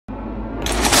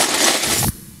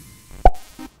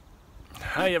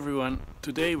Hi everyone,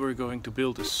 today we're going to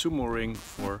build a sumo ring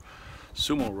for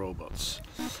sumo robots.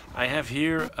 I have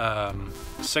here a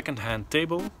second-hand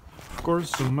table, of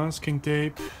course some masking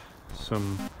tape,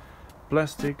 some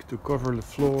plastic to cover the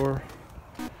floor,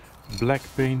 black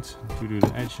paint to do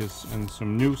the edges, and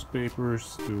some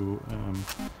newspapers to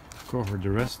cover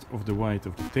the rest of the white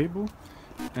of the table.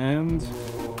 And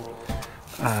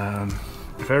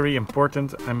very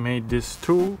important, I made this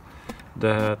tool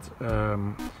that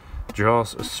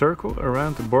draws a circle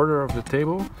around the border of the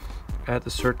table at a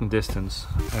certain distance.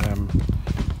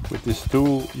 With this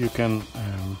tool you can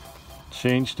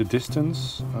change the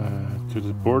distance to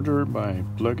the border by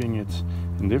plugging it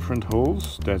in different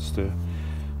holes. That's the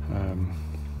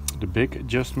big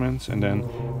adjustments, and then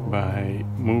by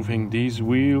moving these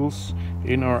wheels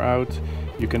in or out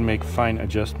you can make fine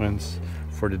adjustments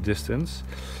for the distance.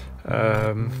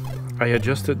 I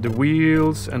adjusted the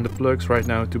wheels and the plugs right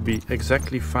now to be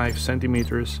exactly 5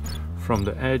 centimeters from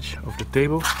the edge of the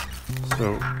table,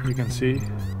 so you can see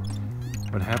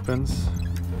what happens.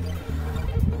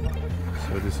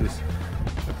 So this is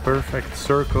a perfect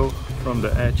circle from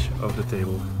the edge of the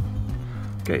table.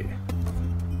 Okay.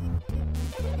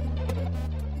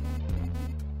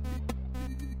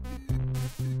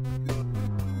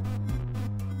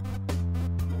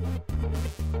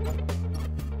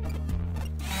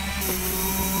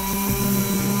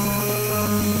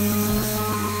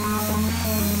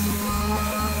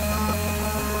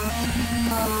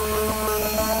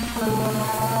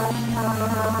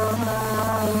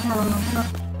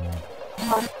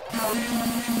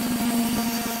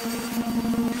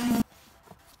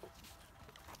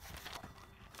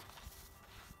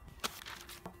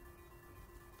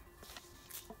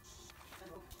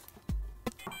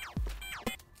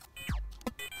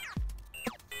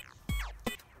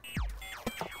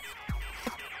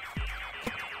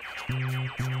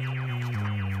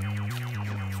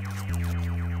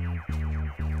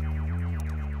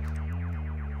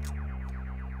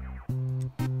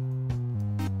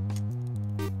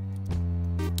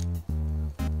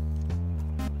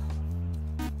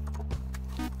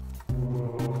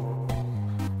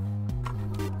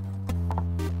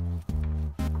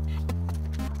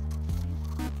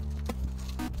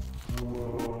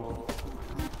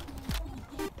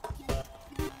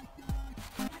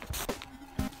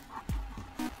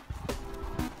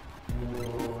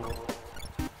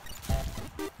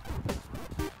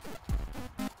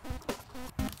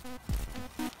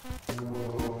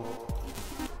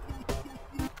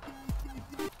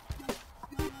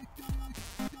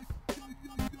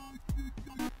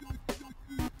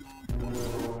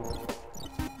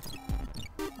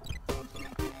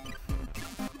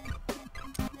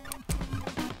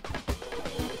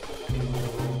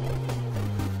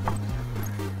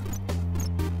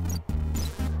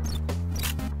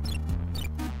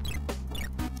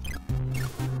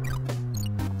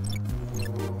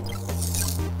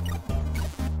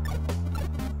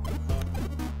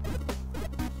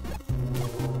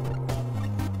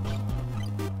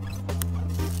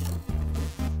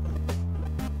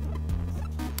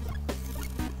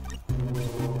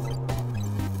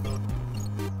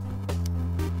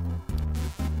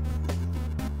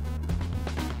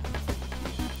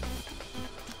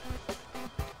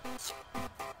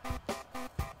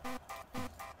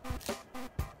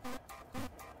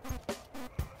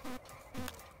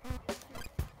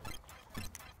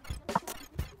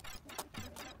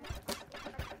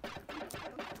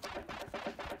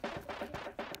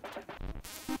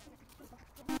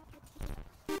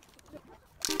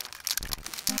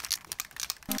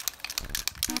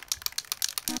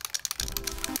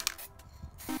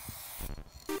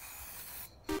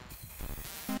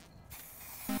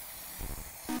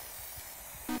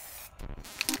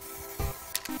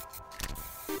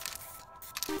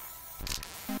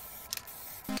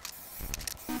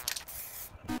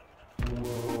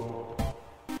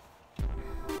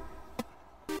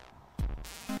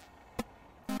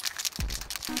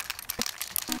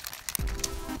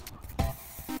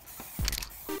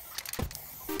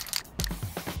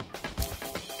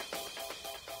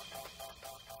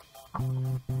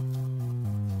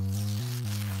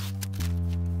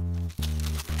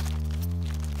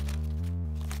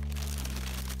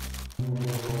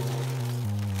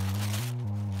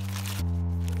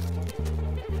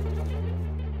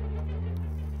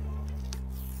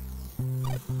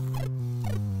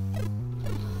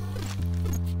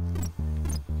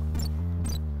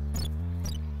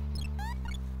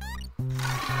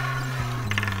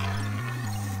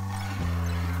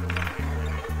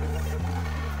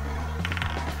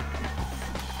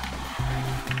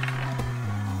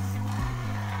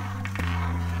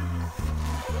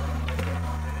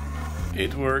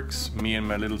 It works. Me and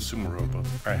my little sumo robot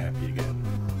are happy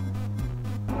again.